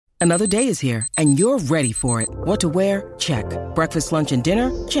Another day is here, and you're ready for it. What to wear? Check. Breakfast, lunch, and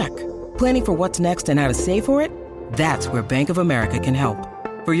dinner? Check. Planning for what's next and how to save for it? That's where Bank of America can help.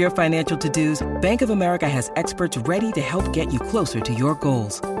 For your financial to-dos, Bank of America has experts ready to help get you closer to your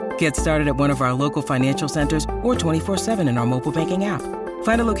goals. Get started at one of our local financial centers or 24/7 in our mobile banking app.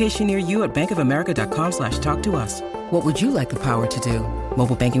 Find a location near you at bankofamerica.com/talktous. What would you like the power to do?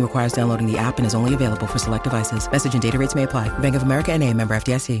 Mobile banking requires downloading the app and is only available for select devices. Message and data rates may apply. Bank of America N.A., member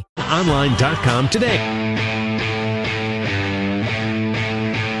FDIC. Online.com today.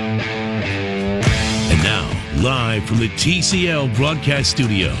 And now, live from the TCL broadcast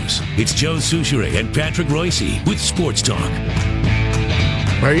studios, it's Joe Souchere and Patrick Royce with Sports Talk.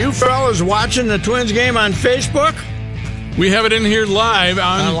 Are you fellas watching the Twins game on Facebook? We have it in here live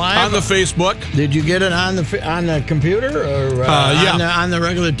on the Facebook. Did you get it on the computer or on the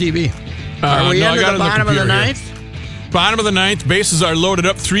regular TV? Are we into the bottom of the ninth? Bottom of the ninth. Bases are loaded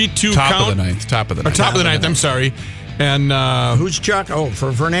up. 3-2 count. Top of the ninth. Top of the ninth. I'm sorry. And who's Chuck? Oh,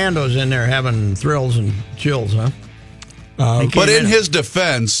 Fernando's in there having thrills and chills, huh? But in his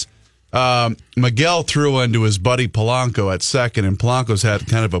defense, Miguel threw into his buddy Polanco at second, and Polanco's had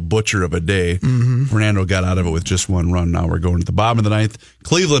kind of a butcher of a day. Mm-hmm. Fernando got out of it with just one run. Now we're going to the bottom of the ninth.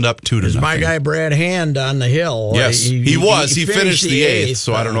 Cleveland up 2-0. There's my guy Brad Hand on the hill. Yes, he finished the eighth,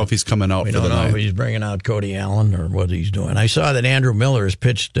 so I don't know if he's coming out for the ninth. We don't know if he's bringing out Cody Allen or what he's doing. I saw that Andrew Miller has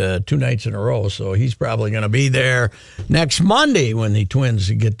pitched 2 nights in a row, so he's probably going to be there next Monday when the Twins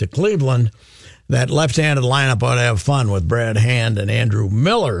get to Cleveland. That left-handed lineup ought to have fun with Brad Hand and Andrew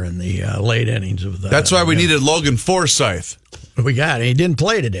Miller in the late innings of the. That's why we needed Logan Forsythe. We got it. He didn't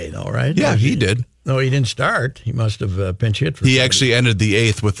play today, though, right? Yeah, he did. No, he didn't start. He must have pinch hit for. He actually ended the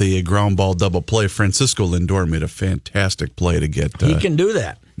eighth with a ground ball double play. Francisco Lindor made a fantastic play to get. He can do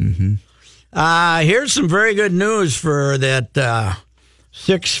that. Mm-hmm. Here's some very good news for that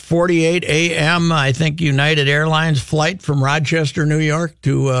 6:48 a.m. I think United Airlines flight from Rochester, New York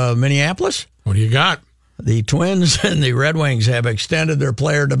to Minneapolis. What do you got? The Twins and the Red Wings have extended their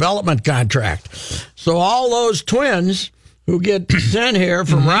player development contract. So all those Twins who get sent here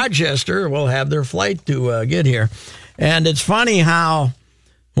from Rochester will have their flight to get here. And it's funny how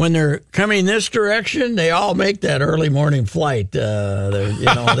when they're coming this direction, they all make that early morning flight. They're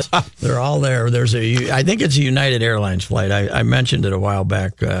all there. I think it's a United Airlines flight. I mentioned it a while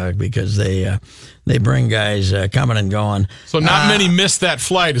back because they bring guys coming and going. So not many missed that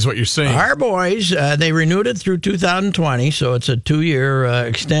flight, is what you're saying. Our boys, they renewed it through 2020, so it's a 2-year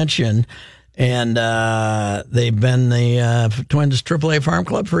extension. And they've been the Twins AAA Farm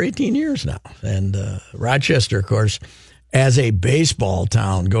Club for 18 years now. And Rochester, of course, as a baseball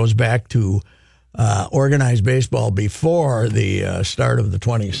town, goes back to organized baseball before the start of the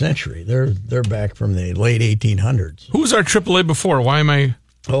 20th century. They're back from the late 1800s. Who was our AAA before? Why am I?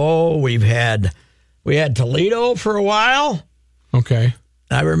 Oh, we had Toledo for a while. Okay.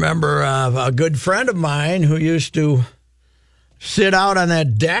 I remember a good friend of mine who used to sit out on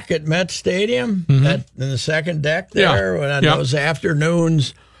that deck at Met Stadium, in the second deck there, on those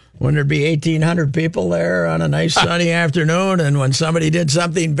afternoons when there'd be 1,800 people there on a nice sunny afternoon, and when somebody did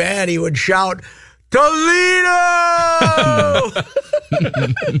something bad, he would shout, Toledo!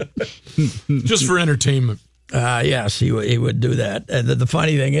 Just for entertainment. Yes, he would do that. And the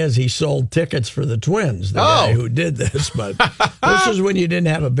funny thing is, he sold tickets for the Twins, the guy who did this. But this is when you didn't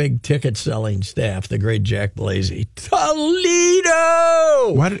have a big ticket-selling staff, the great Jack Blasey.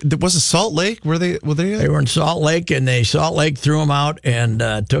 Toledo! Was it Salt Lake? Were they? They were in Salt Lake, and Salt Lake threw them out and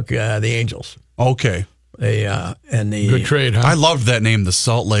took the Angels. Okay. Good trade, huh? I loved that name, the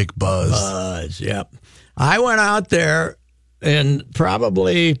Salt Lake Buzz. Buzz, yep. I went out there and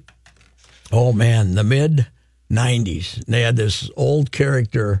probably, the mid-'90s. They had this old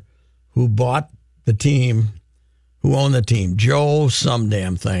character who bought the team, who owned the team, Joe some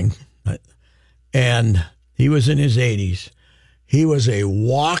damn thing. And he was in his 80s. He was a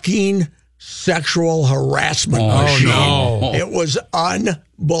walking sexual harassment machine. No. It was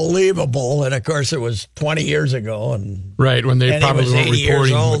unbelievable. And, of course, it was 20 years ago. Right, when they probably weren't reporting. He was 80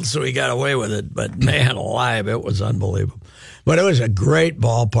 years old, so he got away with it. But, man alive, it was unbelievable. But it was a great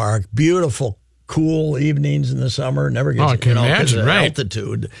ballpark, beautiful, cool evenings in the summer. Never gets, I can imagine, right?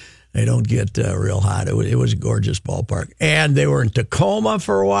 Altitude. They don't get real hot. It was a gorgeous ballpark. And they were in Tacoma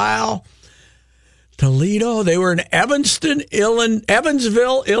for a while. Toledo. They were in Evansville,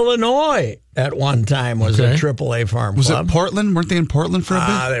 Illinois at one time was a AAA farm was club. Was it Portland? Weren't they in Portland for a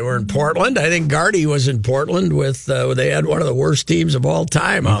bit? They were in Portland. I think Gardy was in Portland with, they had one of the worst teams of all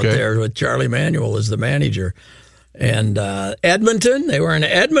time out there with Charlie Manuel as the manager. And Edmonton, they were in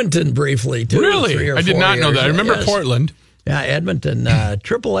Edmonton briefly, too. Really? I did not know that. I remember Portland. Yeah, Edmonton.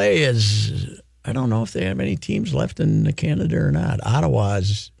 AAA is, I don't know if they have any teams left in Canada or not.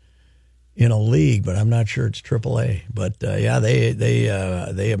 Ottawa's in a league, but I'm not sure it's AAA. But, they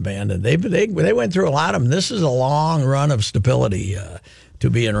abandoned. They went through a lot of them. This is a long run of stability to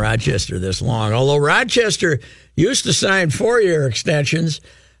be in Rochester this long. Although Rochester used to sign 4-year extensions,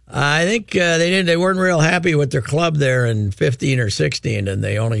 I think they weren't real happy with their club there in 15 or 16, and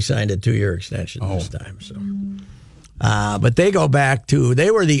they only signed a 2-year extension this time. So, but they go back to,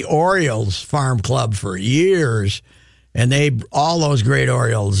 they were the Orioles farm club for years, and all those great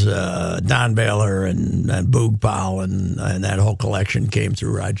Orioles, Don Baylor and Boog Powell and that whole collection came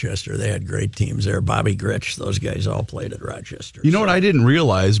through Rochester. They had great teams there. Bobby Grich, those guys all played at Rochester. You know what I didn't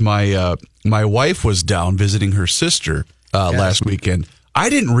realize? My wife was down visiting her sister last weekend. I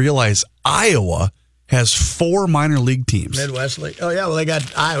didn't realize Iowa has 4 minor league teams. Midwest League. Oh, yeah. Well, they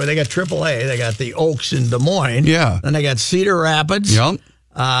got Iowa. They got AAA. They got the Oaks in Des Moines. Yeah. Then they got Cedar Rapids. Yep.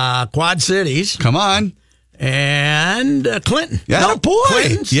 Quad Cities. Come on. And Clinton. Yeah, no, boy.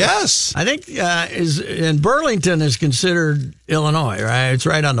 Clinton's. Yes. I think Burlington is considered Illinois, right? It's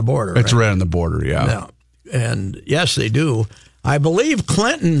right on the border. It's right on the border, yeah. And yes, they do. I believe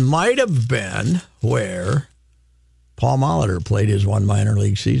Clinton might have been where Paul Molitor played his 1 minor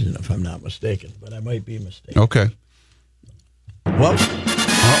league season, if I'm not mistaken. But I might be mistaken. Okay. Well.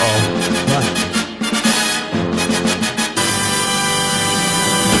 Uh-oh. What?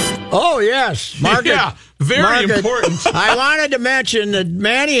 Oh, yes. Market. Yeah, very important. I wanted to mention that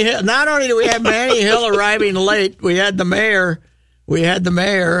Manny Hill, not only do we have Manny Hill arriving late, we had the mayor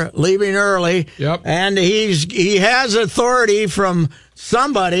leaving early. Yep. And he has authority from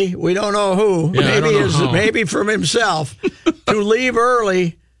somebody, we don't know who, Yeah, maybe from himself, to leave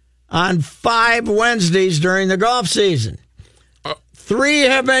early on 5 Wednesdays during the golf season. 3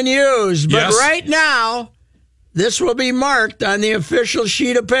 have been used, but Yes. right now, this will be marked on the official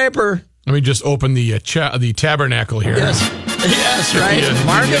sheet of paper. Let me just open the tabernacle here. Yes, right. Yeah.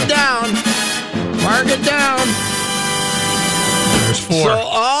 Mark it down. Mark it down. There's 4. So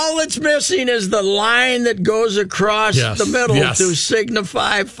all that's missing is the line that goes across the middle to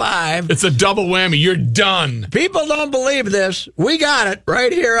signify 5. It's a double whammy. You're done. People don't believe this. We got it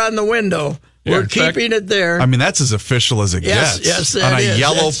right here on the window. Yeah, We're keeping it there. I mean, that's as official as it gets. Yes, on a is.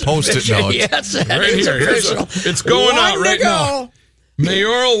 yellow That's Post-it official. note. Yes, that Right is here. official. It's going out One right to now. go.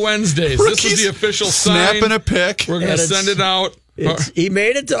 Mayoral Wednesdays. This is the official sign. Snapping a pic. We're going to And send it out. He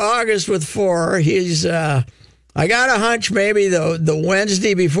made it to August with 4. He's. I got a hunch maybe the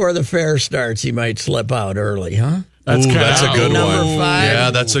Wednesday before the fair starts, he might slip out early, huh? That's a good number one. 5. Yeah,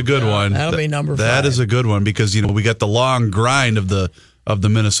 that's a good one. That'll be number 5. That is a good one because we got the long grind of the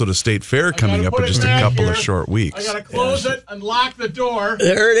Minnesota State Fair coming up in just a couple of short weeks. I got to close it and lock the door.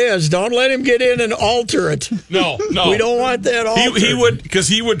 There it is. Don't let him get in and alter it. No. We don't want that altered. He would, because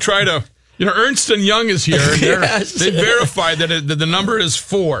he would try to. Ernst & Young is here. And Yes. they verified that the number is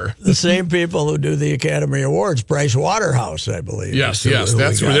 4. The same people who do the Academy Awards, Price Waterhouse, I believe. Yes,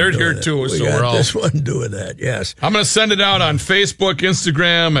 that's where they're here too. So we're all this one doing that. Yes. I'm going to send it out on Facebook,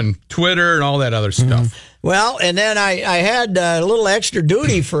 Instagram, and Twitter, and all that other stuff. Well, and then I had a little extra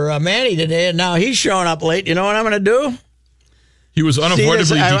duty for Manny today, and now he's showing up late. You know what I'm going to do? He was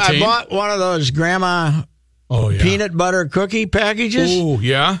unavoidably I detained. bought one of those grandma peanut butter cookie packages. Oh,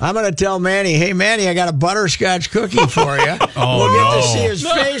 yeah? I'm going to tell Manny, hey, Manny, I got a butterscotch cookie for you. We'll get to see his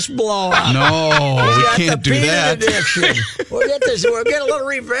face blow up. No, we can't do that. Addiction. We'll get a little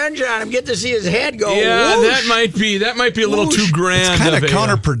revenge on him. Get to see his head go. Yeah, whoosh. that might be a little too grand. It's kind of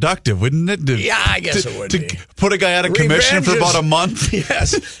counterproductive, wouldn't it? Yeah, I guess it would be. Put a guy out of commission for about a month.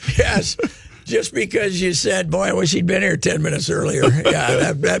 Yes. Just because you said, boy, I wish he'd been here 10 minutes earlier.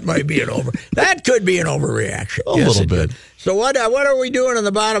 Yeah, that might be that could be an overreaction. A little bit. Could. So what are we doing in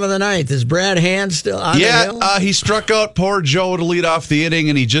the bottom of the ninth? Is Brad Hand still on the hill? Yeah, he struck out poor Joe to lead off the inning,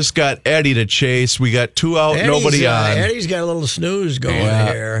 and he just got Eddie to chase. We got 2 out, nobody on. Eddie's got a little snooze going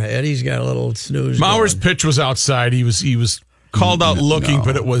here. Eddie's got a little snooze Maurer's going. pitch was outside. He was called out looking,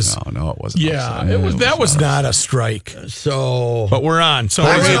 but it was no, it wasn't. Yeah, outside. that was not a strike. So, but we're on. So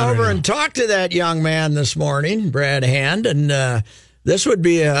I went over and talked to that young man this morning, Brad Hand, and this would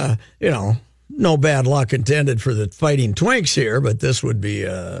be no bad luck intended for the Fighting Twinks here, but this would be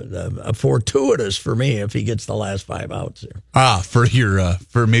a fortuitous for me if he gets the last 5 outs here.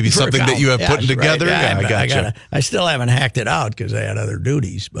 For maybe something that you have put together. Right. Yeah, I gotcha. I still haven't hacked it out because I had other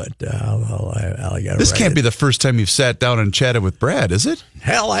duties, but I got. This can't be the first time you've sat down and chatted with Brad, is it?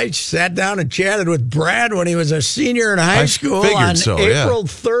 Hell, I sat down and chatted with Brad when he was a senior in high school on so, April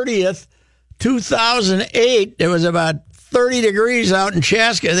 30th, 2008. There was about 30 degrees out in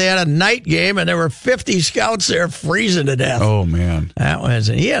Chaska. They had a night game, and there were 50 scouts there freezing to death. Oh, man. And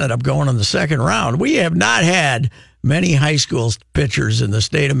he ended up going in the second round. We have not had many high school pitchers in the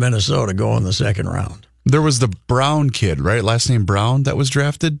state of Minnesota go in the second round. There was the Brown kid, right? Last name Brown that was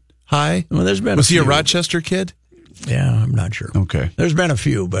drafted high? Well, there's been Was he a Rochester kid? Yeah, I'm not sure. Okay. There's been a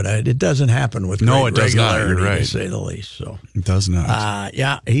few, but it doesn't happen with no, great it does not. regularity, You're right. to say the least. So it does not.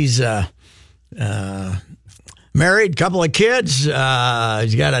 Yeah, he's married, couple of kids. He's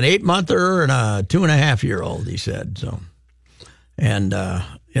got an 8-monther and a 2.5-year-old. He said so, and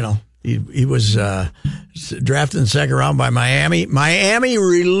he was drafted in the second round by Miami. Miami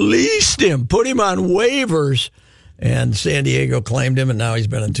released him, put him on waivers, and San Diego claimed him, and now he's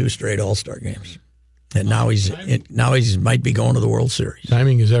been in 2 straight All-Star games. And now he's might be going to the World Series.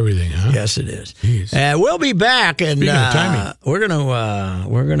 Timing is everything, huh? Yes, it is. We'll be back, and Speaking of timing,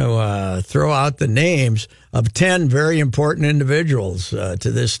 we're gonna throw out the names of 10 very important individuals to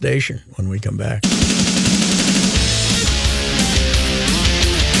this station when we come back.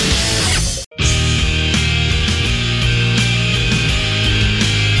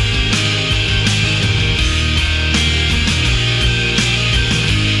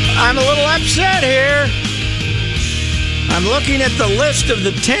 I'm a little upset here. I'm looking at the list of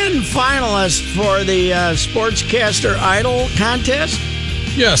the 10 finalists for the Sportscaster Idol contest.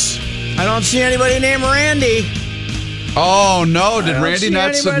 yes. I don't see anybody named Randy. Oh, no. Did Randy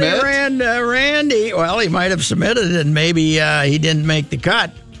not submit? Randy. Well, he might have submitted, and maybe he didn't make the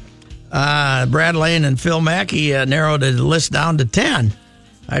cut. Brad Lane and Phil Mackey narrowed the list down to 10.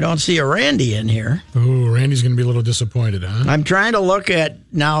 I don't see a Randy in here. Oh, Randy's going to be a little disappointed, huh? I'm trying to look at,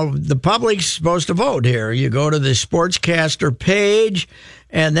 now the public's supposed to vote here. You go to the Sportscaster page,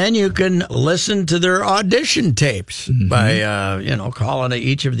 and then you can listen to their audition tapes by, calling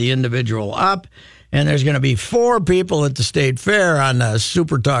each of the individual up. And there's going to be 4 people at the State Fair on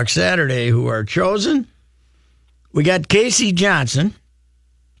Super Talk Saturday who are chosen. We got Casey Johnson.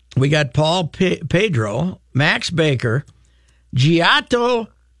 We got Paul Pedro, Max Baker, Giotto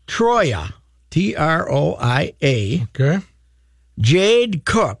Troia, Troia, Okay. Jade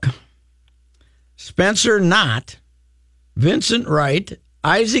Cook, Spencer Knott, Vincent Wright,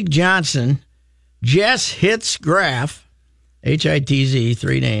 Isaac Johnson, Jess Hitz-Graff, Hitz,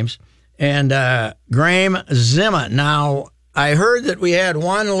 3 names, and Graham Zimma. Now, I heard that we had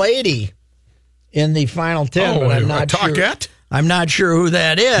one lady in the final 10, but I'm not sure. I'm not sure who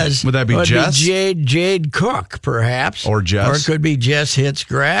that is. Would that be Jess? Jade Cook, perhaps. Or Jess. Or it could be Jess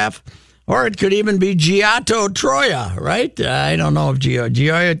Hitz-Graff. Or it could even be Giotto Troia, right? I don't know if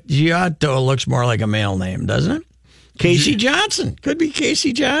Giotto looks more like a male name, doesn't it? Casey Johnson. Could be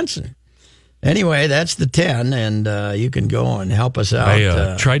Casey Johnson. Anyway, that's the 10, and you can go and help us out.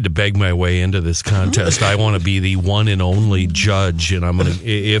 I tried to beg my way into this contest. I want to be the one and only judge, and I'm going to.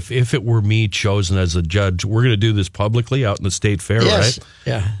 If it were me chosen as a judge, we're going to do this publicly out in the State Fair, yes. right?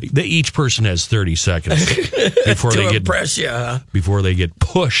 Yeah. Each person has 30 seconds before they get impress you. Before they get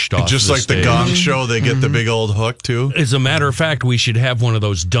pushed off. Just the like stage. the Gong Show, they get the big old hook too. As a matter of fact, we should have one of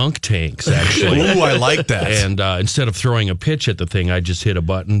those dunk tanks. Actually, Ooh, I like that. And instead of throwing a pitch at the thing, I just hit a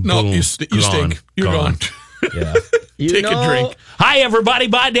button. No, boom, you stink. You're gone. Yeah. Take a drink. Hi, everybody.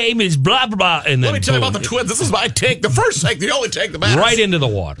 My name is blah, blah, blah. And then Let me tell you about the Twins. This is my take. The first take, the only take, the best. right into the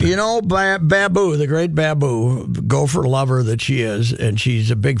water. You know, Babu, the great Babu, gopher lover that she is, and she's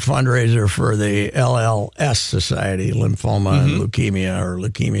a big fundraiser for the LLS Society, lymphoma and leukemia, or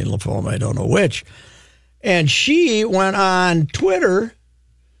leukemia and lymphoma, I don't know which. And she went on Twitter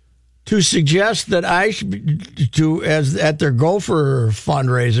to suggest that I should, at their gopher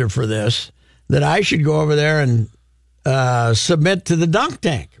fundraiser for this, that I should go over there and submit to the dunk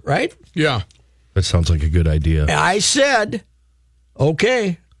tank, right? Yeah. That sounds like a good idea. I said,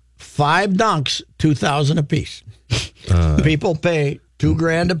 okay, 5 dunks, $2,000 apiece. People pay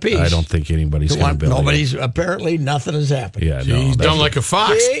 $2,000 apiece. I don't think anybody's going to Nobody's, apparently nothing has happened. Yeah, no. He's dumb like a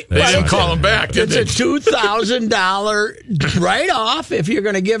fox. See? They didn't call him back, did It's they? a $2,000 write-off if you're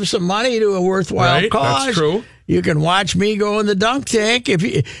going to give some money to a worthwhile Right, cause. that's true. You can watch me go in the dunk tank. If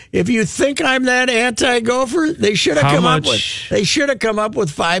you think I'm that anti-gopher, they should have come up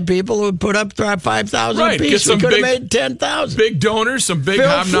with 5 people who would put up $5,000 Right, apiece. get some We could have big- made $10,000. Big donors, some big Phil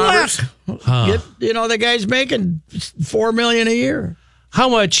hobnobbers. Fleck. The guy's making $4 million a year. How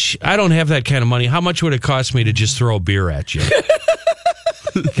much? I don't have that kind of money. How much would it cost me to just throw a beer at you?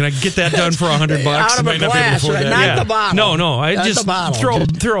 Can I get that done for $100? Out of a glass, right? Not the bottle. No. I Not just the bottle.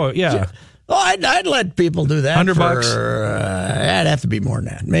 throw it. Yeah. Oh, I'd let people do that $100. for It'd have to be more than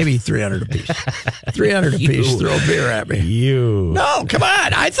that. Maybe 300 apiece. 300 apiece. Throw beer at me. No, come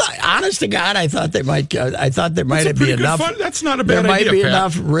on. I thought, honest to God, I thought there might be enough. That's not a bad there idea. There might be Pat.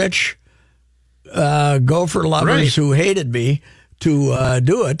 enough rich gopher lovers who hated me to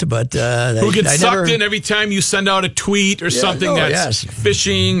do it, but who get sucked in every time you send out a tweet or something that's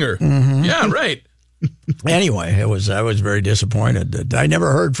fishing or right. Anyway, I was very disappointed. I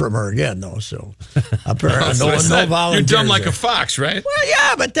never heard from her again, though. So apparently, no volunteers. You're dumb like there. a fox, right? Well,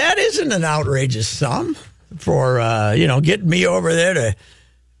 yeah, but that isn't an outrageous sum for getting me over there to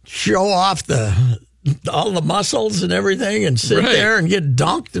show off all the muscles and everything, and sit there and get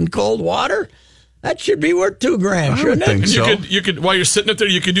dunked in cold water. That should be worth $2,000, shouldn't it? Think so. You could while you're sitting up there,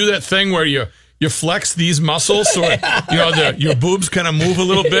 you could do that thing where you flex these muscles so your boobs kind of move a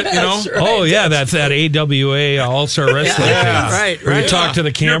little bit. Right. Oh yeah, that's that AWA All-Star Wrestling. Right. Where you talk to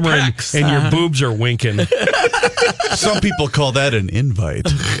the camera and your boobs are winking. Some people call that an invite.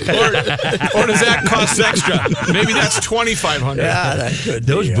 or does that cost extra? Maybe that's $2,500. Yeah, that could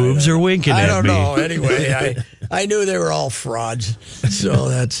Those be. boobs are winking I at don't me. know. Anyway, I knew they were all frauds, so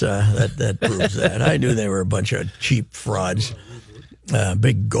that proves that. I knew they were a bunch of cheap frauds.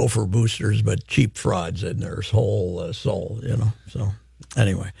 Big gopher boosters, but cheap frauds in their whole soul, So,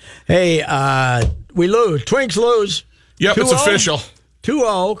 anyway. Hey, we lose. Twinks lose. Yep, 2-0. it's official.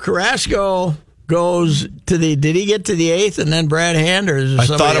 2-0. Carrasco goes to did he get to the 8th and then Brad Hand, or is there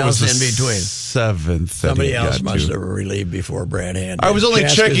somebody else in between? 7th. Somebody else must have relieved before Brad Hand. I was only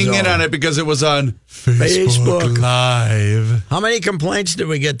checking in on it because it was on Facebook Live. How many complaints did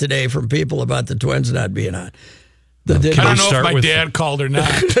we get today from people about the Twins not being on? I don't know start if my with- dad called or not.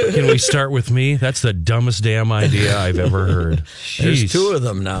 Can we start with me? That's the dumbest damn idea I've ever heard. There's Jeez. 2 of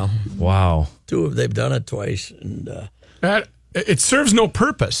them now. Wow. They've done it twice, and It serves no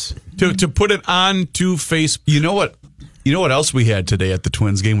purpose to put it on to Facebook. You know what else we had today at the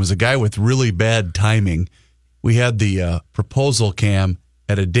Twins game was a guy with really bad timing. We had the proposal cam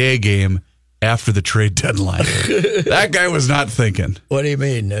at a day game after the trade deadline. That guy was not thinking. what do you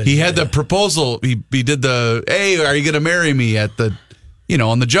mean? He had the proposal. He did the, hey, are you going to marry me at the,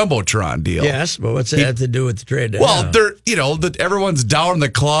 on the Jumbotron deal. Yes, but what's that have to do with the trade deadline? Well, everyone's down in the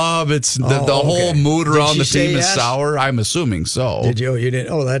club. It's the whole mood Did around she the say team yes? is sour. I'm assuming so. Did you? You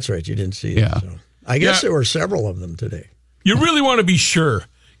didn't? Oh, that's right. You didn't see it. Yeah. So. I guess Yeah. there were several of them today. You really want to be sure.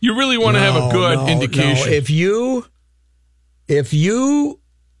 You really want to have a good indication. No. If you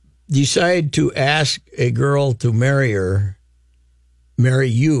decide to ask a girl to marry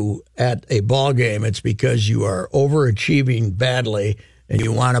you at a ball game, it's because you are overachieving badly and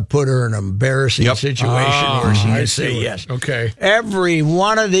you want to put her in an embarrassing situation where she can say yes. Okay. Every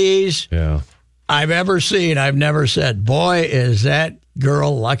one of these I've ever seen, I've never said, boy, is that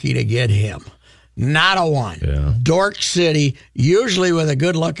girl lucky to get him. Not a one. Yeah. Dork City, usually with a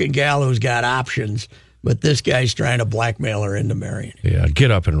good-looking gal who's got options, but this guy's trying to blackmail her into marrying him. Yeah,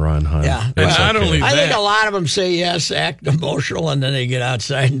 get up and run, hon. Yeah. It's Not okay. only I think that. a lot of them say yes, act emotional, and then they get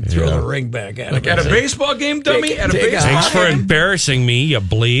outside and throw the ring back at him. At a baseball game, dummy? At a Take a- baseball Thanks for game? embarrassing me, you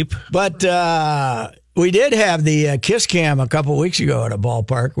bleep. But we did have the kiss cam a couple weeks ago at a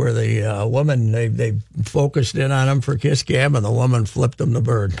ballpark where the woman, they focused in on him for kiss cam, and the woman flipped him the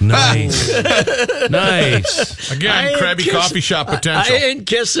bird. Nice. Nice. Again, I ain't Krabby kiss- Coffee Shop potential. I ain't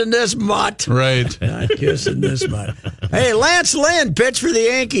kissing this mutt. Right. Not kissing this mutt. Hey, Lance Lynn pitched for the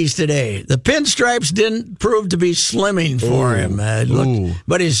Yankees today. The pinstripes didn't prove to be slimming for him.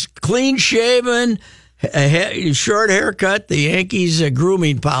 But his clean-shaven, short haircut, the Yankees'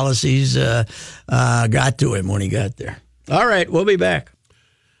 grooming policies got to him when he got there. All right, we'll be back.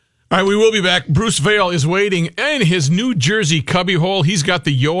 All right, we will be back. Bruce Vail is waiting in his New Jersey cubbyhole. He's got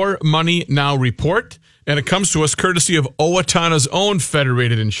the Your Money Now report, and it comes to us courtesy of Owatonna's own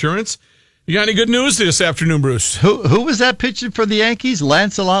Federated Insurance. You got any good news this afternoon, Bruce? Who was that pitcher for the Yankees?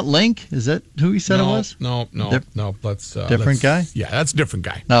 Lancelot Link? Is that who he said it was? No. Let's Different guy? Yeah, that's a different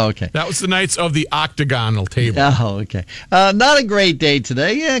guy. Oh, okay. That was the Knights of the Octagonal Table. Oh, okay. Not a great day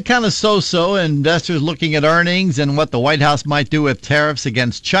today. Yeah, kind of so-so. Investors looking at earnings and what the White House might do with tariffs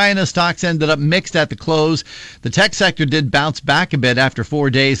against China. Stocks ended up mixed at the close. The tech sector did bounce back a bit after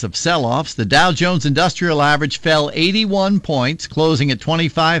 4 days of sell-offs. The Dow Jones Industrial Average fell 81 points, closing at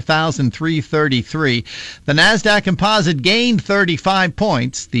 25,350. 333. The NASDAQ Composite gained 35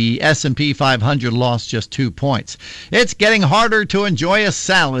 points. The S&P 500 lost just 2 points. It's getting harder to enjoy a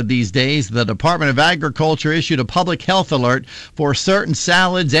salad these days. The Department of Agriculture issued a public health alert for certain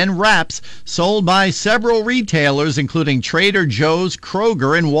salads and wraps sold by several retailers, including Trader Joe's,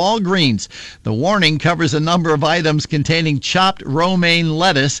 Kroger, and Walgreens. The warning covers a number of items containing chopped romaine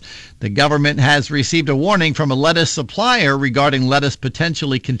lettuce. The government has received a warning from a lettuce supplier regarding lettuce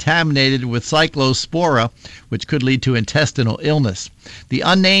potentially contaminated with cyclospora, which could lead to intestinal illness. The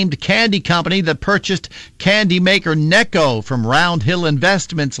unnamed candy company that purchased candy maker Necco from Round Hill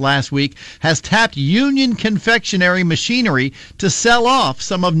Investments last week has tapped Union Confectionery Machinery to sell off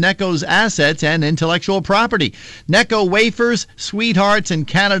some of Necco's assets and intellectual property. Necco wafers, Sweethearts, and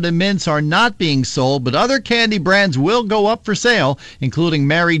Canada Mints are not being sold, but other candy brands will go up for sale, including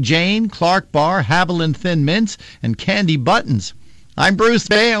Mary Jane, Clark Bar, Haviland Thin Mints, and Candy Buttons. I'm Bruce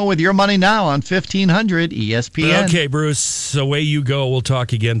Vail with Your Money Now on 1500 ESPN. Okay, Bruce, away you go. We'll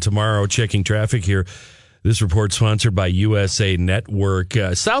talk again tomorrow. Checking traffic here. This report sponsored by USA Network.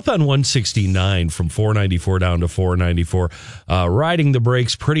 South on 169 from 494 down to 494. Riding the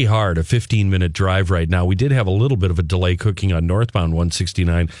brakes pretty hard. A 15-minute drive right now. We did have a little bit of a delay cooking on northbound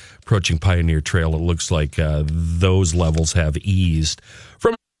 169 approaching Pioneer Trail. It looks like those levels have eased.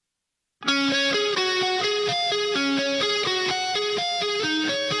 From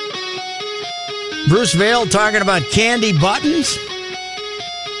Bruce Vail talking about Candy Buttons.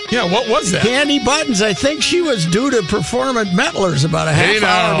 Yeah, what was that? Candy Buttons. I think she was due to perform at Mettler's about a half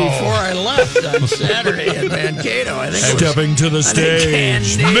hour before I left on Saturday in Mankato. I think stepping to the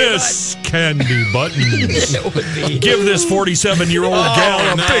stage, Miss Candy Buttons. Give this 47-year-old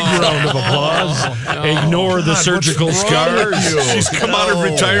gal a big round of applause. Ignore the surgical scars. She's come out of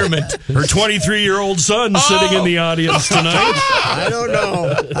retirement. Her 23-year-old son sitting in the audience tonight. I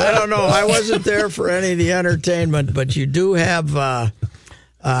don't know. I wasn't there for any of the entertainment, but you do have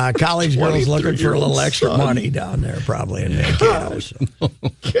college girls looking for a little extra money down there, probably in Mankato. So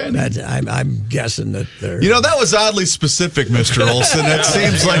I'm guessing that they're. You know, that was oddly specific, Mr. Olson. It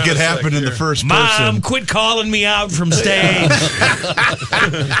seems like it happened in the first person. Mom, quit calling me out from stage.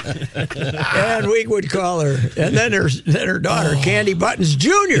 And we would call her, and then her daughter, Candy Buttons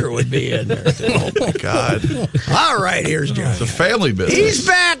Jr., would be in there. Oh my God! All right, here's John. It's a family business. He's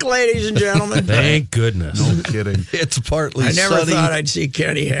back, ladies and gentlemen. Thank goodness. No kidding. It's partly I never sunny. thought I'd see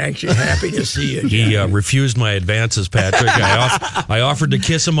Kenny actually happy to see you. He refused my advances, Patrick. I offered to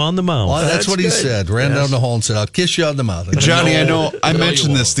kiss him on the mouth. Well, that's what he good. said. Ran down the hall and said, "I'll kiss you on the mouth." Johnny, I know I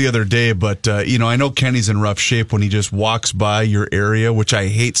mentioned this the other day, but I know Kenny's in rough shape when he just walks by your area, which I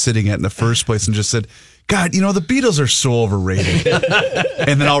hate sitting at in the first place, and just said, God, the Beatles are so overrated.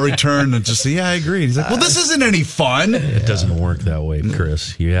 And then I'll return and just say, yeah, I agree. He's like, well, this isn't any fun. It doesn't work that way,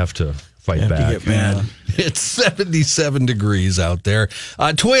 Chris. You have to fight back. Get mad. It's 77 degrees out there.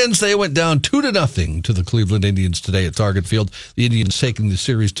 Twins, they went down 2-0 to the Cleveland Indians today at Target Field. The Indians taking the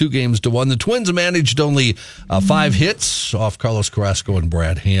series 2-1. The Twins managed only 5 hits off Carlos Carrasco and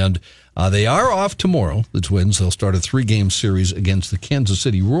Brad Hand. They are off tomorrow, the Twins. They'll start a 3-game series against the Kansas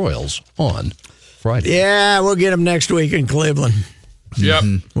City Royals on Friday. Yeah, we'll get him next week in Cleveland. Yep.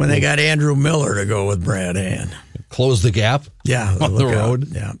 When they got Andrew Miller to go with Brad Hand. Close the gap Yeah, on the look out. road.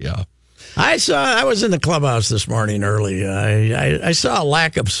 Yeah. I was in the clubhouse this morning early. I saw a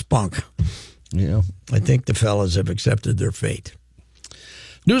lack of spunk. Yeah. I think the fellas have accepted their fate.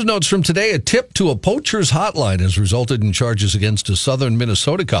 News notes from today. A tip to a poacher's hotline has resulted in charges against a southern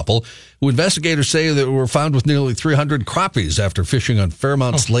Minnesota couple who investigators say that were found with nearly 300 crappies after fishing on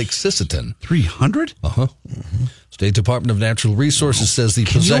Fairmont's Lake Sisseton. 300? Uh-huh. State Department of Natural Resources says the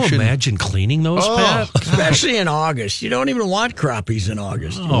Can possession... you imagine cleaning those, Pat? Especially in August. You don't even want crappies in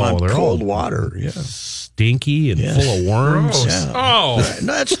August. You Oh, want they're cold all- water. Yeah. Stinky and full of worms. Yeah. Oh,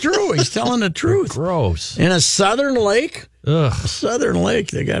 No, that's true. He's telling the truth. Gross. In a southern lake, Ugh.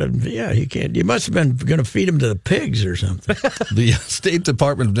 they got to, you can't, you must have been going to feed them to the pigs or something. The State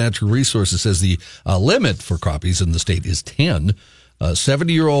Department of Natural Resources says the limit for crappies in the state is 10.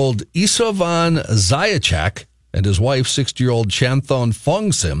 70-year-old Isovan Zayachak and his wife, 60-year-old Chanthon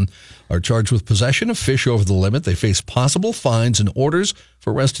Fongsim, are charged with possession of fish over the limit. They face possible fines and orders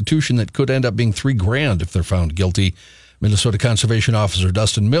for restitution that could end up being $3,000 if they're found guilty. Minnesota Conservation Officer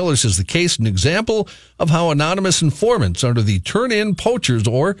Dustin Miller says the case is an example of how anonymous informants under the Turn In Poachers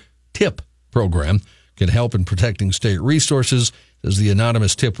or TIP program can help in protecting state resources. Says the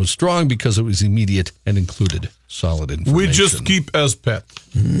anonymous tip was strong because it was immediate and included solid information. We just keep as pets.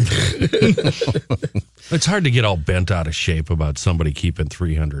 It's hard to get all bent out of shape about somebody keeping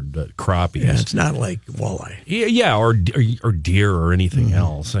 300 crappies. Yeah, it's not like walleye. Yeah, or deer or anything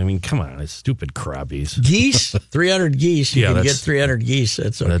else. I mean, come on, it's stupid crappies. Geese, 300 geese. You Yeah, can get that's- 300 geese.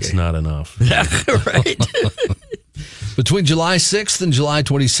 That's okay. That's not enough. right. Between July 6th and July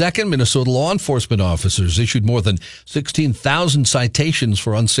 22nd, Minnesota law enforcement officers issued more than 16,000 citations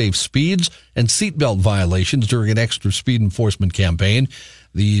for unsafe speeds and seatbelt violations during an extra speed enforcement campaign.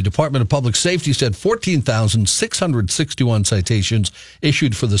 The Department of Public Safety said 14,661 citations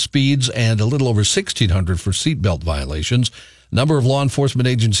issued for the speeds and a little over 1,600 for seatbelt violations. A number of law enforcement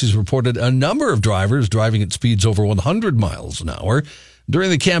agencies reported a number of drivers driving at speeds over 100 miles an hour.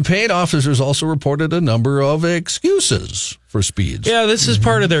 During the campaign, officers also reported a number of excuses for speeds. Yeah, this is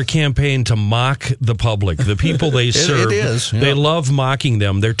part of their campaign to mock the public, the people they serve. It is. Yeah. They love mocking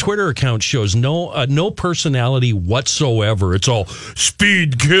them. Their Twitter account shows no personality whatsoever. It's all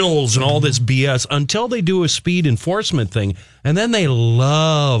speed kills and all this BS until they do a speed enforcement thing, and then they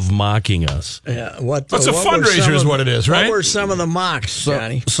love mocking us. Yeah, It's a what fundraiser is what it is, right? What were some of the mocks,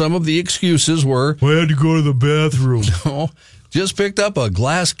 Johnny? Some of the excuses were, I had to go to the bathroom. just picked up a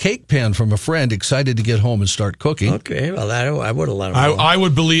glass cake pan from a friend, excited to get home and start cooking. Okay, well, I would have let them know. I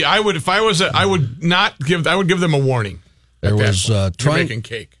would believe. I would if I was. I would not give. I would give them a warning. There was You're making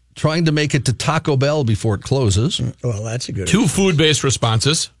cake. trying to make it to Taco Bell before it closes. Well, that's a good Two food-based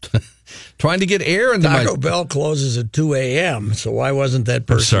responses. Trying to get air into Taco my... Bell closes at 2 a.m., so why wasn't that I'm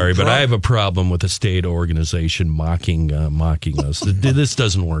person sorry, but drunk? I have a problem with a state organization mocking us. This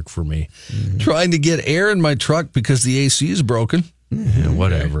doesn't work for me. Trying to get air in my truck because the AC is broken. Yeah,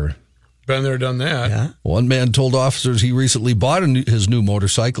 whatever. Been there, done that. Yeah. One man told officers he recently bought his new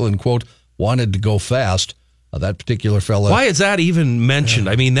motorcycle and, quote, wanted to go fast. That particular fella... Why is that even mentioned?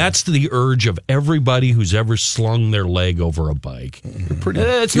 I mean, that's the urge of everybody who's ever slung their leg over a bike.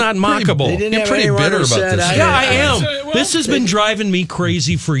 It's not mockable. They didn't You're have pretty anyone bitter who about said, this. Yeah, I am. Well, This has been driving me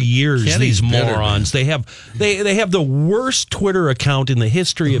crazy for years. Kenny's These bitter, morons. They have the worst Twitter account in the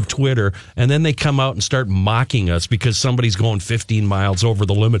history of Twitter, and then they come out and start mocking us because somebody's going 15 miles over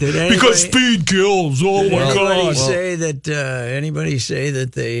the limit. Did anybody- Because speed kills. Oh Did my anybody God! anybody say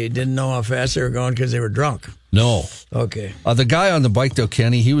that they didn't know how fast they were going because they were drunk? No. Okay. The guy on the bike, though,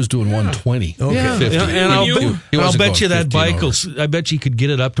 Kenny, he was doing 120. Okay. Yeah, 50. and I'll wasn't bet going you that 15 bike over. I bet you could get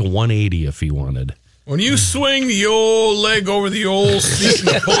it up to 180 if he wanted. When you swing the old leg over the old seat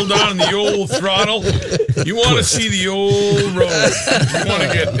and pull down the old throttle, you want to see the old road. You want to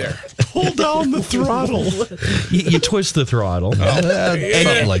get there. Pull down the throttle. you twist the throttle.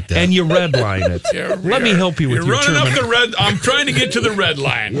 Something like that. And you redline it. Let me help you with You're your running up termin- the red. I'm trying to get to the red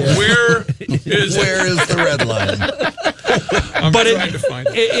line. Where is Where is the red line? I'm But trying to find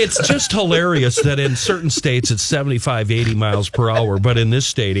it. it's just hilarious that in certain states it's 75, 80 miles per hour, but in this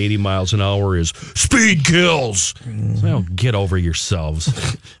state, 80 miles an hour is speed kills. Well, get over yourselves.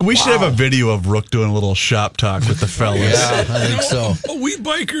 We should have a video of Rook doing a little shop talk with the fellas. Yeah, I think so. We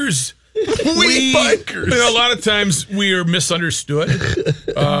bikers. We bikers. You know, a lot of times we are misunderstood.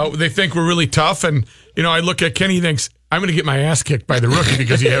 They think we're really tough, and I look at Kenny. He thinks I'm going to get my ass kicked by the rookie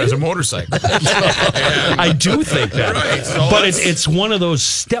because he has a motorcycle. I do think that, Right, so but that's- it's one of those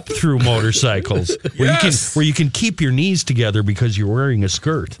step-through motorcycles Yes. where you can keep your knees together because you're wearing a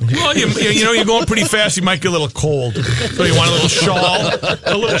skirt. Well, you're going pretty fast. You might get a little cold, so you want a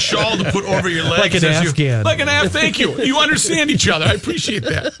little shawl to put over your legs, Like an as Afghan. Like an Afghan. Thank you. You understand each other. I appreciate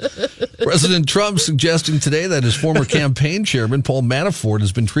that. President Trump suggesting today that his former campaign chairman, Paul Manafort,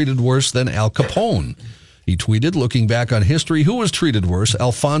 has been treated worse than Al Capone. He tweeted, looking back on history, who was treated worse,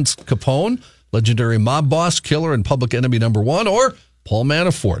 Alphonse Capone, legendary mob boss, killer, and public enemy number one, or Paul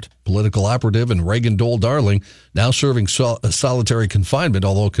Manafort, political operative and Reagan Dole darling, now serving solitary confinement,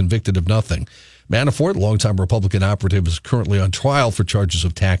 although convicted of nothing. Manafort, longtime Republican operative, is currently on trial for charges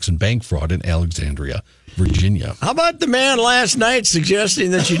of tax and bank fraud in Alexandria, Virginia. How about the man last night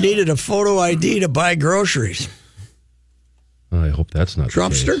suggesting that you needed a photo ID to buy groceries? I hope that's not the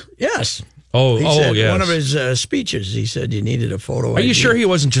Trumpster? case. Yes. Oh, He said yes. one of his speeches, he said you needed a photo Are ID. you sure he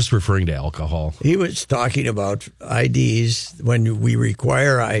wasn't just referring to alcohol? He was talking about IDs when we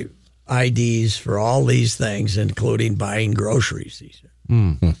require IDs for all these things, including buying groceries, he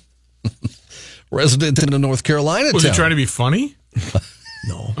said. Resident in a North Carolina Was town. he trying to be funny?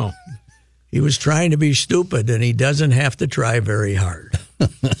 No. Oh. He was trying to be stupid, and he doesn't have to try very hard.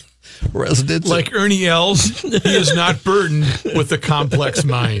 Residents Like Ernie Els, he is not burdened with a complex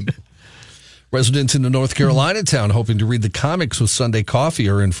mind. Residents in the North Carolina town hoping to read the comics with Sunday Coffee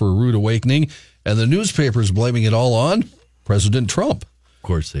are in for a rude awakening, and the newspapers blaming it all on President Trump. Of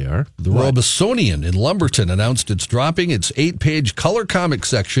course they are. The Robesonian in Lumberton announced it's dropping its 8-page color comic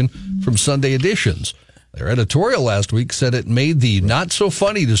section from Sunday editions. Their editorial last week said it made the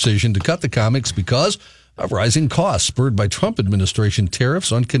not-so-funny decision to cut the comics because of rising costs spurred by Trump administration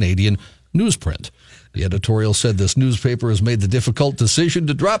tariffs on Canadian newsprint. The editorial said this newspaper has made the difficult decision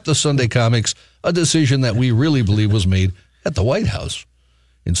to drop the Sunday comics, a decision that we really believe was made at the White House.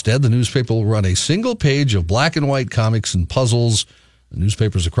 Instead, the newspaper will run a single page of black and white comics and puzzles. The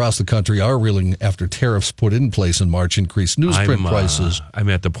newspapers across the country are reeling after tariffs put in place in March increased newsprint prices. I'm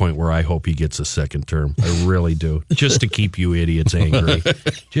at the point where I hope he gets a second term. I really do. Just to keep you idiots angry.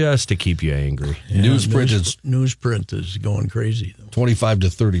 Just to keep you angry. Yeah, newsprint is going crazy, though. 25 to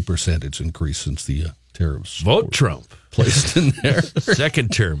 30% it's increased since the tariffs. Vote Trump. Placed in there. Second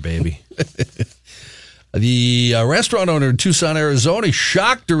term, baby. The restaurant owner in Tucson, Arizona,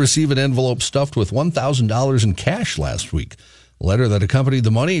 shocked to receive an envelope stuffed with $1,000 in cash last week. A letter that accompanied the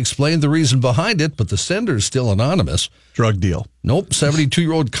money explained the reason behind it, but the sender is still anonymous. Drug deal. Nope.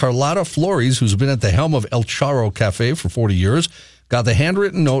 72-year-old Carlotta Flores, who's been at the helm of El Charro Cafe for 40 years, got the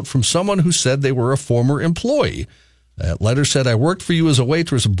handwritten note from someone who said they were a former employee. That letter said, I worked for you as a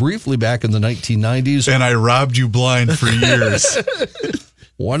waitress briefly back in the 1990s. And I robbed you blind for years.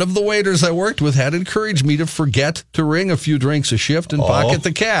 One of the waiters I worked with had encouraged me to forget to ring a few drinks a shift and pocket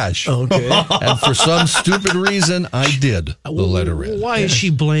the cash. Okay. And for some stupid reason, I did, the letter read. Why is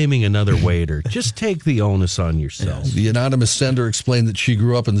she blaming another waiter? Just take the onus on yourself. The anonymous sender explained that she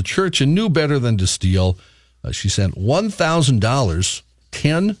grew up in the church and knew better than to steal. She sent $1,000,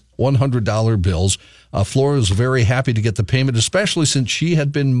 10 $100 bills. Flora was very happy to get the payment, especially since she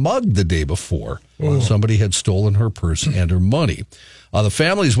had been mugged the day before. Somebody had stolen her purse and her money. The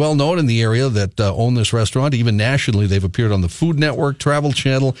family is well known in the area that own this restaurant. Even nationally, they've appeared on the Food Network, Travel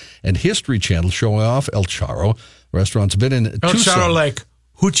Channel, and History Channel, showing off El Charro. Restaurant's been in El Tucson. Charro like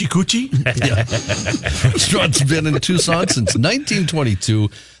hoochie coochie? Yeah. Restaurant's been in Tucson since 1922.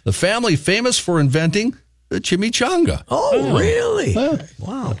 The family famous for inventing the chimichanga. Oh, really? Yeah.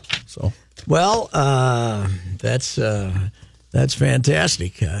 Wow. So, well, that's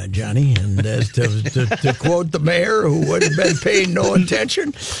fantastic, Johnny. And to quote the mayor, who would have been paying no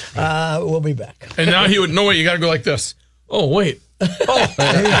attention, we'll be back. And now he would know what you got to go like this. Oh, wait. Oh,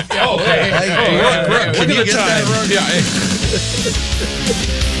 okay. Can you get that run? Yeah.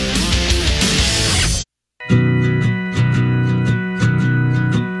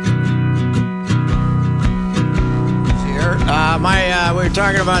 We were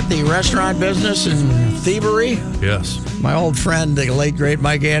talking about the restaurant business and thievery. Yes. My old friend, the late great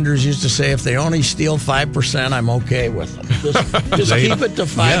Mike Andrews, used to say, if they only steal 5%, I'm okay with them. Just keep it to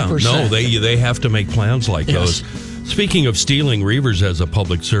 5%. Yeah, no, they have to make plans like those. Speaking of stealing, Reavers has a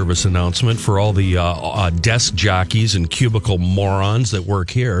public service announcement for all the desk jockeys and cubicle morons that work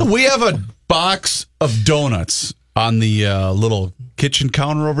here. We have a box of donuts on the little kitchen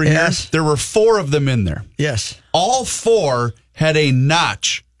counter over here. Yes. There were 4 of them in there. Yes. All 4 had a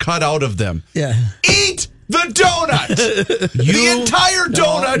notch cut out of them. Yeah. Eat the donut! The entire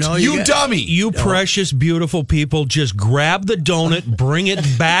donut, you dummy! You precious, beautiful people, just grab the donut, bring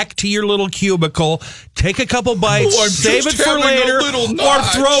it back to your little cubicle, take a couple bites, save it for later, or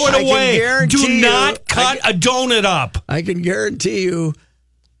throw it away. Do not cut a donut up. I can guarantee you,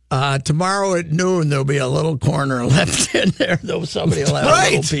 tomorrow at noon, there'll be a little corner left in there. Somebody will have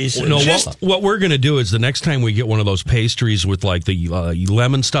a little piece. No, what we're going to do is the next time we get one of those pastries with like the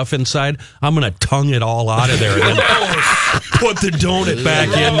lemon stuff inside, I'm going to tongue it all out of there and then put the donut back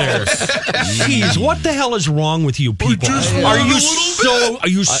in there. Jeez, what the hell is wrong with you people? Are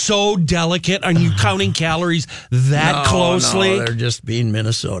you so delicate? Are you counting calories that closely? No, they're just being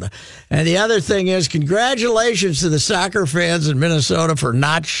Minnesota. And the other thing is, congratulations to the soccer fans in Minnesota for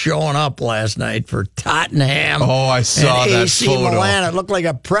not showing up last night for Tottenham. Oh, I saw and that AC photo. Milan. It looked like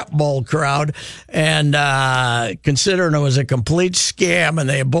a prep bowl crowd. And considering it was a complete scam, and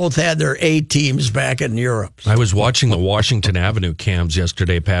they both had their A teams back in Europe. I was watching the Washington Avenue cams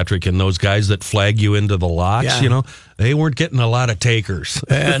yesterday, Patrick, and those guys that flag you into the locks, they weren't getting a lot of takers.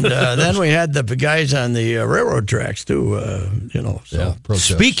 And then we had the guys on the railroad tracks, too,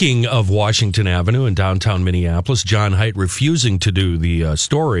 Speaking of Washington Avenue in downtown Minneapolis, John Haidt refusing to do the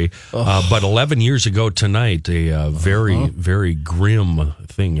story. But 11 years ago tonight, a very, very grim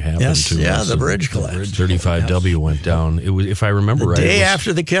thing happened to us. The bridge collapsed. 35W went down. It was, if I remember right. The day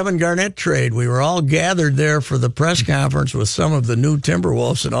after the Kevin Garnett trade, we were all gathered there for the press conference with some of the new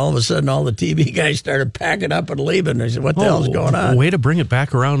Timberwolves, and all of a sudden all the TV guys started packing up and leaving. I said, what the hell's going on? Way to bring it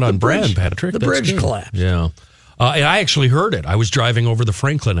back around on brand, Patrick. The bridge collapsed. Yeah. And I actually heard it. I was driving over the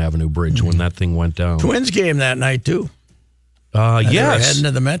Franklin Avenue Bridge when that thing went down. Twins game that night, too. Yes. Heading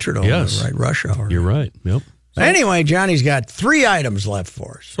to the Metrodome. Yes. Right, rush hour. You're right. Yep. Anyway, Johnny's got 3 items left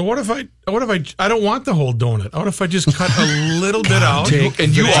for us. So what if I don't want the whole donut? What if I just cut a little bit out?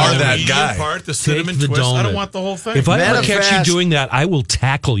 And you are that guy. Part, the cinnamon the twist. donut. I don't want the whole thing. If I ever catch you Manifest. doing that, I will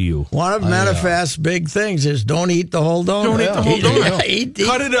tackle you. One of Manifest's big things is don't eat the whole donut. Don't eat the whole donut. Eat.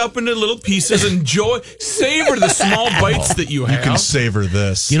 Cut it up into little pieces. Enjoy, savor the small bites that you have. You can savor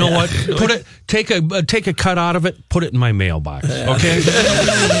this. You know what? Take a cut out of it. Put it in my mailbox. Okay.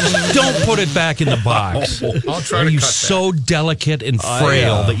 Don't put it back in the box. I'll try Are to you cut so delicate and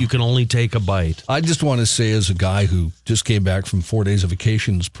frail that you can only take a bite? I just want to say, as a guy who just came back from 4 days of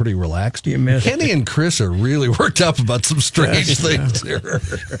vacation, is pretty relaxed. You missed Kenny and Chris are really worked up about some strange things here.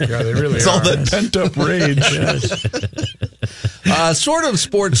 Yeah, they really It's are. all that pent up rage. Sort of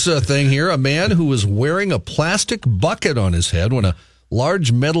sports thing here. A man who was wearing a plastic bucket on his head when a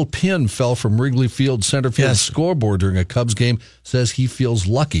large metal pin fell from Wrigley Field center field scoreboard during a Cubs game says he feels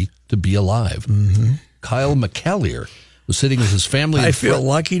lucky to be alive. Mm-hmm. Kyle McCallier was sitting with his family. I feel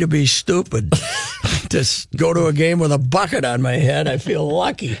lucky to be stupid. To go to a game with a bucket on my head, I feel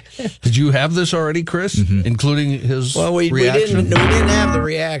lucky. Did you have this already, Chris? Mm-hmm. Including his reaction? We didn't have the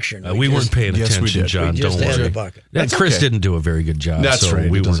reaction. We weren't paying attention, John. We just don't had worry. the bucket. And Chris didn't do a very good job. That's so right.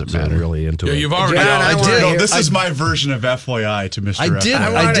 We It doesn't weren't matter. really into it. You've already. John, I I wanna did. hear- This is my version of FYI to Mr. I did.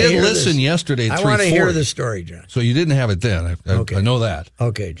 FYI. wanna I did hear listen this. yesterday at I want to 3:40. hear the story, John. So you didn't have it then. I know that.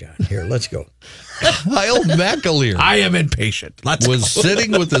 Okay, John. Here, let's go. Kyle McAleer I am impatient. was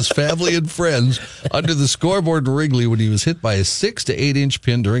sitting with his family and friends under the scoreboard in Wrigley when he was hit by a 6 to 8 inch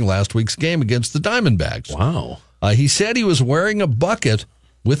pin during last week's game against the Diamondbacks. Wow. He said he was wearing a bucket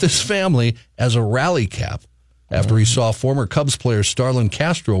with his family as a rally cap after he saw former Cubs player Starlin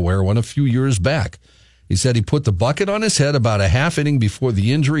Castro wear one a few years back. He said he put the bucket on his head about a half inning before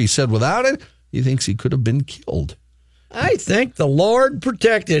the injury. He said without it, he thinks he could have been killed. I think the Lord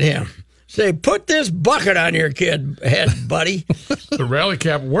protected him. Say, put this bucket on your head, buddy. The rally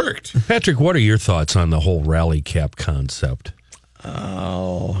cap worked. Patrick, what are your thoughts on the whole rally cap concept?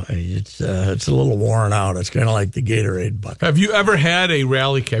 Oh, it's a little worn out. It's kind of like the Gatorade bucket. Have you ever had a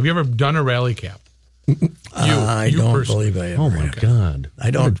rally cap? Have you ever done a rally cap? I don't believe I ever. Oh, my God.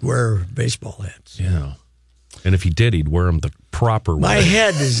 I don't wear baseball hats. Yeah. And if he did, he'd wear them the proper way. My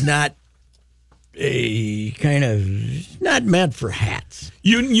head is not not meant for hats.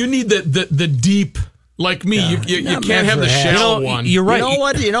 You need the deep, like me. You not can't meant have for the hats. shallow one. You're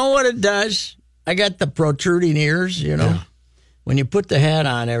right. You know what it does? I got the protruding ears, When you put the hat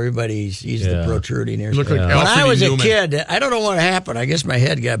on, everybody sees the protruding ears. You look like When Alfred I was Newman. a kid, I don't know what happened. I guess my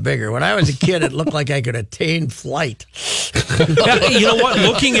head got bigger. When I was a kid, it looked like I could attain flight. Yeah, you know what?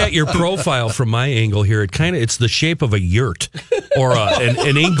 Looking at your profile from my angle here, it's the shape of a yurt or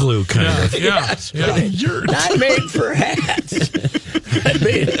an igloo kind of. Yeah. Not made for hats.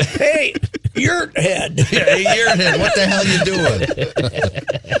 Hey, yurt head. Hey, Earhead, what the hell you doing?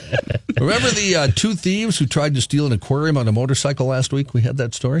 Remember the 2 thieves who tried to steal an aquarium on a motorcycle last week? We had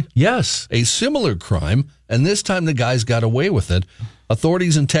that story. Yes. A similar crime, and this time the guys got away with it.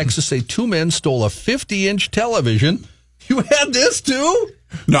 Authorities in Texas say 2 men stole a 50-inch television. You had this too?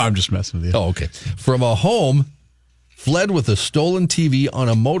 No, I'm just messing with you. Oh, okay. From a home, fled with a stolen TV on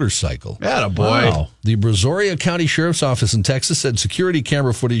a motorcycle. Attaboy. Wow. The Brazoria County Sheriff's Office in Texas said security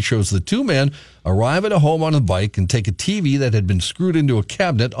camera footage shows the 2 men arrive at a home on a bike and take a TV that had been screwed into a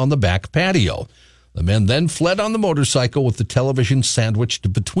cabinet on the back patio. The men then fled on the motorcycle with the television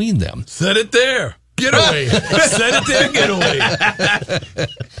sandwiched between them. Set it there. Get away. Set it there. Get away.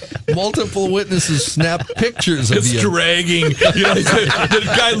 Multiple witnesses snapped pictures of It's the dragging.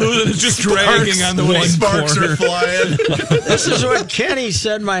 The guy losing is just dragging on the way. Sparks are flying. This is what Kenny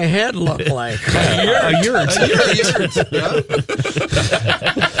said my head looked like. A yurt.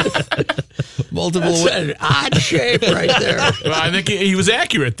 Multiple That's an odd shape right there. Well, I think he was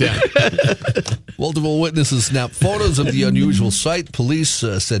accurate then. Multiple witnesses snapped photos of the unusual sight. Police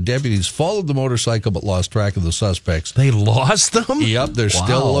said deputies followed the motorcycle but lost track of the suspects. They lost them? Yep, they're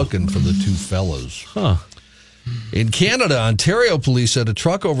still looking for the 2 fellas. Huh. In Canada, Ontario police said a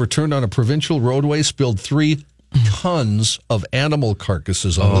truck overturned on a provincial roadway spilled 3 tons of animal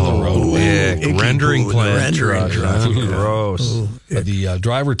carcasses onto the roadway. Rendering plant. Gross. The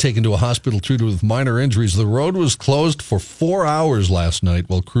driver taken to a hospital treated with minor injuries. The road was closed for 4 hours last night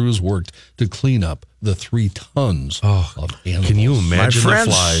while crews worked to clean up the 3 tons of animals. Can you imagine the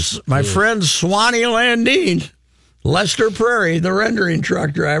flies? My friend Swanee Landine, Lester Prairie, the rendering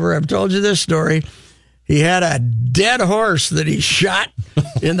truck driver, I've told you this story. He had a dead horse that he shot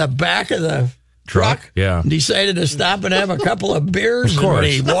in the back of the truck. Yeah. Decided to stop and have a couple of beers. Of course. And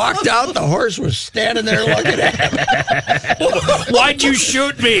when he walked out, the horse was standing there looking at him. Why'd you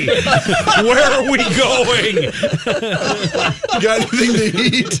shoot me? Where are we going? Got anything to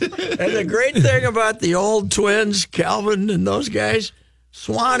eat? And the great thing about the old twins, Calvin and those guys,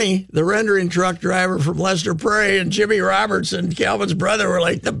 Swanee, the rendering truck driver from Lester Prairie, and Jimmy Robertson, Calvin's brother, were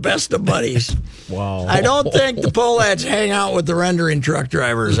like the best of buddies. Wow. I don't think the Pohlads hang out with the rendering truck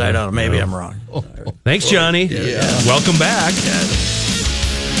drivers. I don't know. Maybe I'm wrong. Thanks, Johnny. Yeah. Welcome back.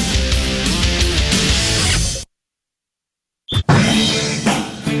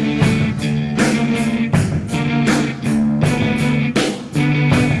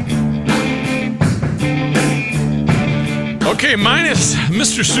 Okay, minus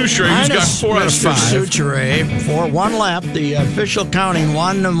Mr. Suchere, who's got 4 out of 5. Suchere, for one lap, the official counting,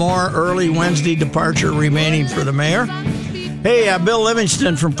 one more early Wednesday departure remaining for the mayor. Hey, Bill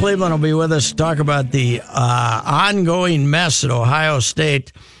Livingston from Cleveland will be with us to talk about the ongoing mess at Ohio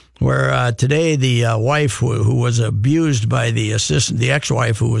State, where today the wife who was abused by the assistant, the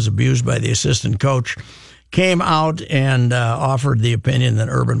ex-wife who was abused by the assistant coach, came out and offered the opinion that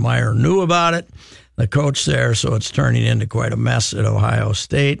Urban Meyer knew about it. The coach there, so it's turning into quite a mess at Ohio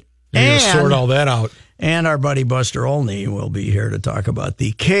State. You're going to sort all that out. And our buddy Buster Olney will be here to talk about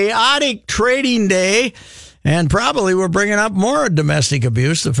the chaotic trading day. And probably we're bringing up more domestic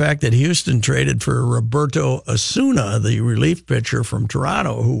abuse, the fact that Houston traded for Roberto Osuna, the relief pitcher from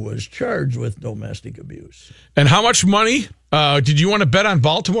Toronto, who was charged with domestic abuse. And how much money did you want to bet on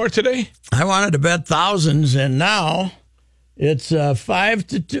Baltimore today? I wanted to bet thousands, and now it's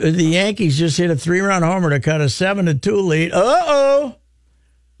 5-2. The Yankees just hit a 3-run homer to cut a 7-2 lead.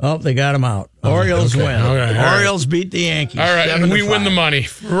 Oh, they got him out. Orioles win. Okay, Orioles beat the Yankees. All right, and we win the money.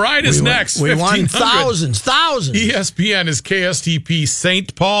 Right is next. We won 1,500. thousands. ESPN is KSTP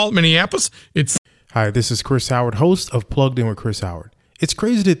St. Paul, Minneapolis. It's Hi, this is Chris Howard, host of Plugged In with Chris Howard. It's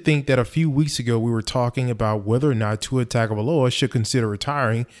crazy to think that a few weeks ago we were talking about whether or not Tua Tagovailoa should consider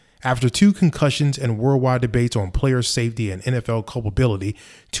retiring. After 2 concussions and worldwide debates on player safety and NFL culpability,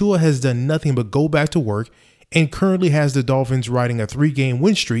 Tua has done nothing but go back to work and currently has the Dolphins riding a 3-game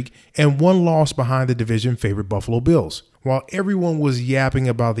win streak and 1 loss behind the division favorite Buffalo Bills. While everyone was yapping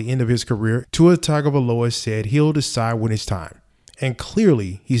about the end of his career, Tua Tagovailoa said he'll decide when it's time. And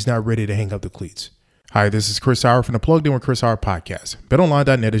clearly, he's not ready to hang up the cleats. Hi, this is Chris Howard from the Plugged In with Chris Howard podcast.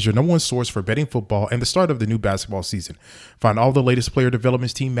 BetOnline.net is your number one source for betting football and the start of the new basketball season. Find all the latest player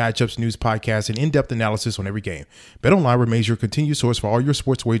developments, team matchups, news, podcasts, and in-depth analysis on every game. BetOnline remains your continued source for all your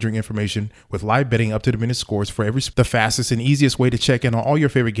sports wagering information with live betting, up-to-the-minute scores for the fastest and easiest way to check in on all your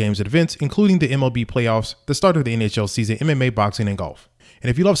favorite games and events, including the MLB playoffs, the start of the NHL season, MMA, boxing, and golf. And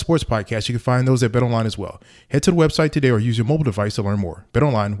if you love sports podcasts, you can find those at BetOnline as well. Head to the website today or use your mobile device to learn more.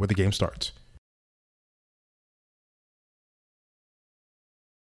 BetOnline, where the game starts.